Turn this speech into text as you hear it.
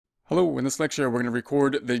Hello, in this lecture we're going to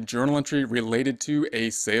record the journal entry related to a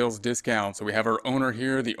sales discount. So we have our owner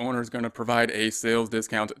here. The owner is going to provide a sales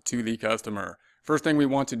discount to the customer. First thing we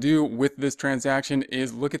want to do with this transaction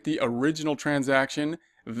is look at the original transaction.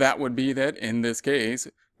 That would be that in this case,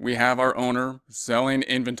 we have our owner selling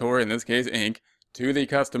inventory, in this case ink, to the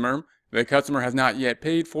customer. The customer has not yet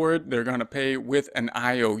paid for it. They're going to pay with an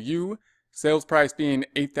IOU, sales price being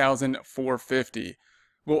 $8,450.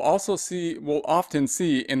 We'll often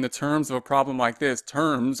see in the terms of a problem like this,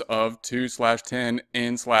 terms of 2/10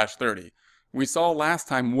 n/30. We saw last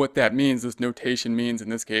time what that means. This notation means, in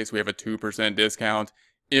this case, we have a 2% discount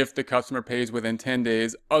if the customer pays within 10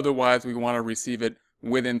 days. Otherwise, we want to receive it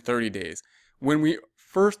within 30 days. When we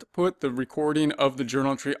first put the recording of the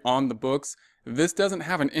journal entry on the books, this doesn't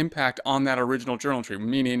have an impact on that original journal entry,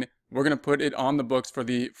 meaning we're going to put it on the books for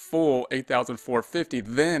the full $8,450.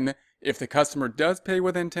 Then, if the customer does pay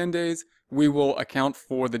within 10 days, we will account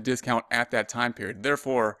for the discount at that time period.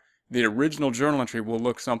 Therefore, the original journal entry will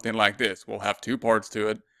look something like this. We'll have two parts to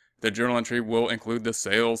it. The journal entry will include the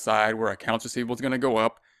sales side where accounts receivable is going to go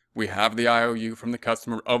up. We have the IOU from the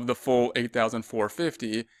customer of the full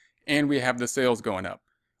 $8,450, and we have the sales going up.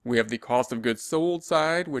 We have the cost of goods sold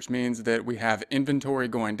side, which means that we have inventory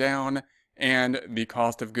going down and the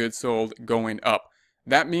cost of goods sold going up.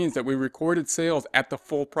 That means that we recorded sales at the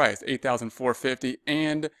full price, $8,450,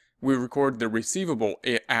 and we record the receivable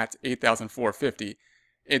at $8,450.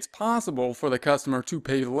 It's possible for the customer to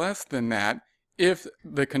pay less than that if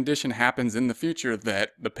the condition happens in the future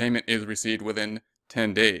that the payment is received within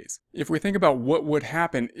 10 days. If we think about what would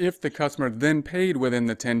happen if the customer then paid within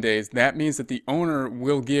the 10 days, that means that the owner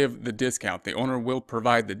will give the discount. The owner will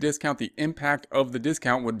provide the discount. The impact of the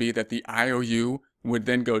discount would be that the IOU would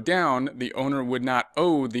then go down. The owner would not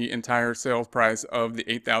owe the entire sales price of the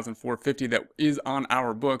 $8,450 that is on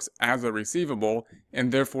our books as a receivable,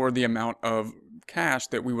 and therefore the amount of cash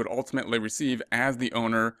that we would ultimately receive as the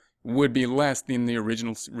owner would be less than the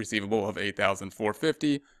original receivable of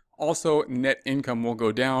 $8,450. Also, net income will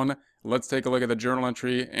go down. Let's take a look at the journal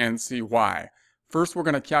entry and see why. First, we're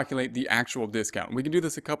going to calculate the actual discount. We can do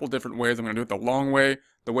this a couple different ways. I'm going to do it the long way,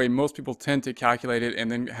 the way most people tend to calculate it,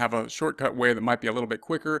 and then have a shortcut way that might be a little bit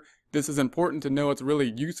quicker. This is important to know. It's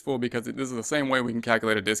really useful because this is the same way we can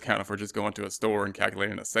calculate a discount if we're just going to a store and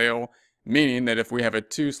calculating a sale. Meaning that if we have a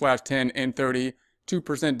 2/10 n/30,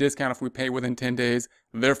 2% discount if we pay within 10 days,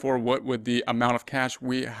 therefore what would the amount of cash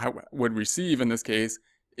we would receive in this case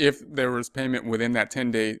if there was payment within that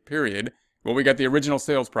 10-day period? Well, we got the original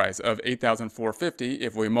sales price of $8,450.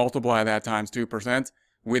 If we multiply that times 2%,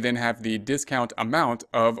 we then have the discount amount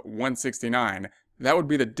of $169. That would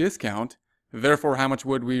be the discount. Therefore, how much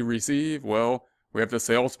would we receive? Well, we have the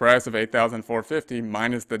sales price of $8,450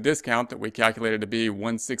 minus the discount that we calculated to be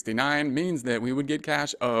 $169, means that we would get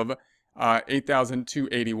cash of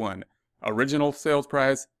 $8,281. Original sales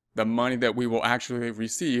price, the money that we will actually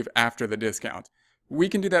receive after the discount. We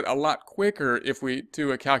can do that a lot quicker if we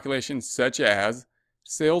do a calculation such as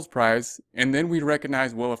sales price, and then we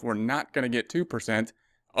recognize, well, if we're not going to get 2%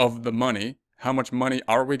 of the money, how much money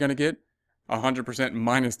are we going to get? 100%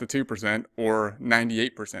 minus the 2%, or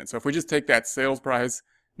 98%. So if we just take that sales price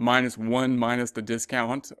minus 1 minus the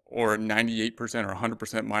discount, or 98% or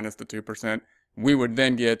 100% minus the 2%, we would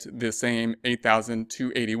then get the same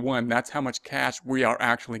 $8,281. That's how much cash we are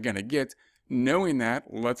actually going to get. Knowing that,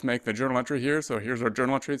 let's make the journal entry here. So here's our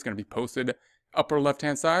journal entry. It's going to be posted upper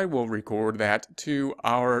left-hand side. We'll record that to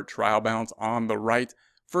our trial balance on the right.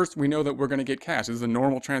 First, we know that we're going to get cash. This is a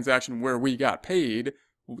normal transaction where we got paid.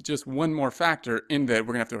 Just one more factor in that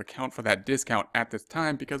we're going to have to account for that discount at this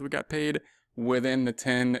time because we got paid within the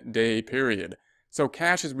 10-day period. So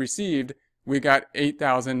cash is received. We got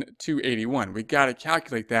 $8,281. We got to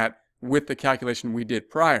calculate that with the calculation we did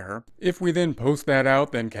prior. If we then post that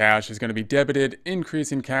out, then cash is going to be debited,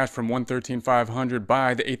 increasing cash from $113,500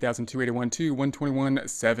 by the $8,281 to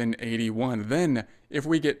 $121,781. Then, if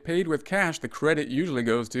we get paid with cash, the credit usually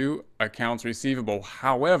goes to accounts receivable.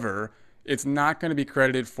 However, it's not going to be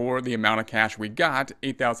credited for the amount of cash we got,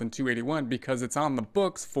 $8,281, because it's on the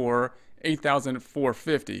books for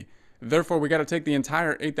 $8,450. Therefore, we got to take the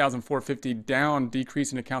entire $8,450 down,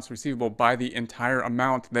 decreasing accounts receivable by the entire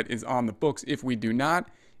amount that is on the books. If we do not,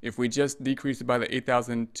 if we just decrease it by the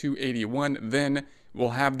 $8,281, then we'll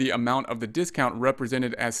have the amount of the discount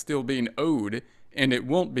represented as still being owed, and it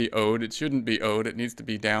won't be owed. It shouldn't be owed. It needs to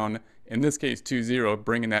be down, in this case, to 0,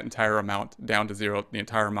 bringing that entire amount down to 0, the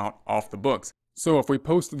entire amount off the books. So if we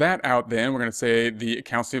post that out, then we're going to say the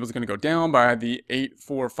accounts receivable is going to go down by the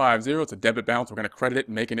 8450. It's a debit balance. We're going to credit it,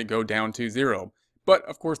 making it go down to 0. But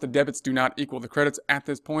of course the debits do not equal the credits at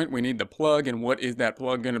this point. We need the plug, and what is that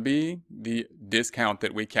plug going to be? The discount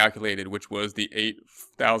that we calculated, which was the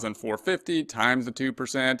 $8,450 times the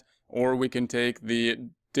 2%, or we can take the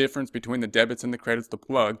difference between the debits and the credits, the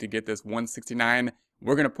plug, to get this $169.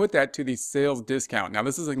 We're going to put that to the sales discount. Now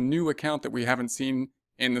this is a new account that we haven't seen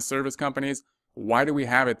in the service companies. Why do we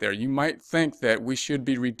have it there? You might think that we should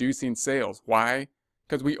be reducing sales. Why?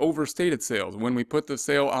 Because we overstated sales. When we put the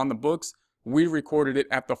sale on the books, we recorded it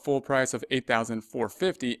at the full price of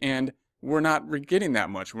 $8,450, and we're not getting that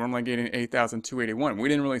much. We're only getting $8,281. We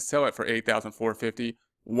didn't really sell it for $8,450.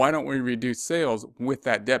 Why don't we reduce sales with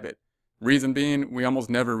that debit? Reason being, we almost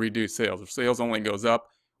never reduce sales. If sales only goes up,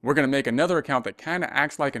 we're going to make another account that kind of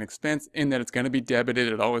acts like an expense in that it's going to be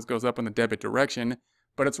debited. It always goes up in the debit direction,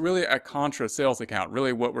 but it's really a contra sales account.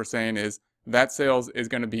 Really what we're saying is that sales is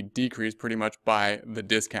going to be decreased pretty much by the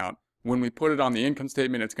discount. When we put it on the income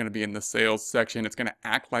statement, it's going to be in the sales section. It's going to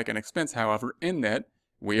act like an expense, however, in that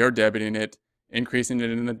we are debiting it, increasing it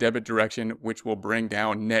in the debit direction, which will bring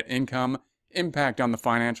down net income, impact on the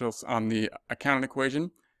financials on the accounting equation.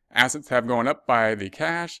 Assets have gone up by the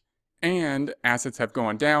cash, and assets have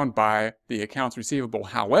gone down by the accounts receivable.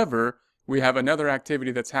 However, we have another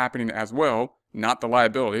activity that's happening as well, not the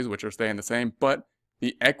liabilities, which are staying the same, but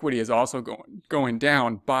the equity is also going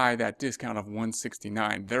down by that discount of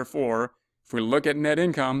 $169. Therefore, if we look at net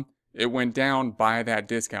income, it went down by that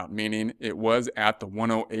discount, meaning it was at the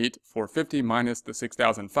 $108,450 minus the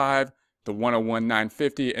 $6,005, the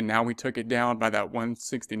 $101,950, and now we took it down by that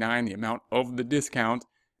 $169, the amount of the discount.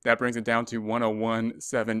 That brings it down to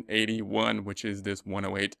 $101,781, which is this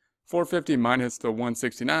 $108,450 minus the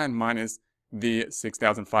 $169 minus the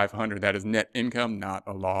 $6,500. That is net income, not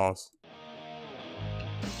a loss.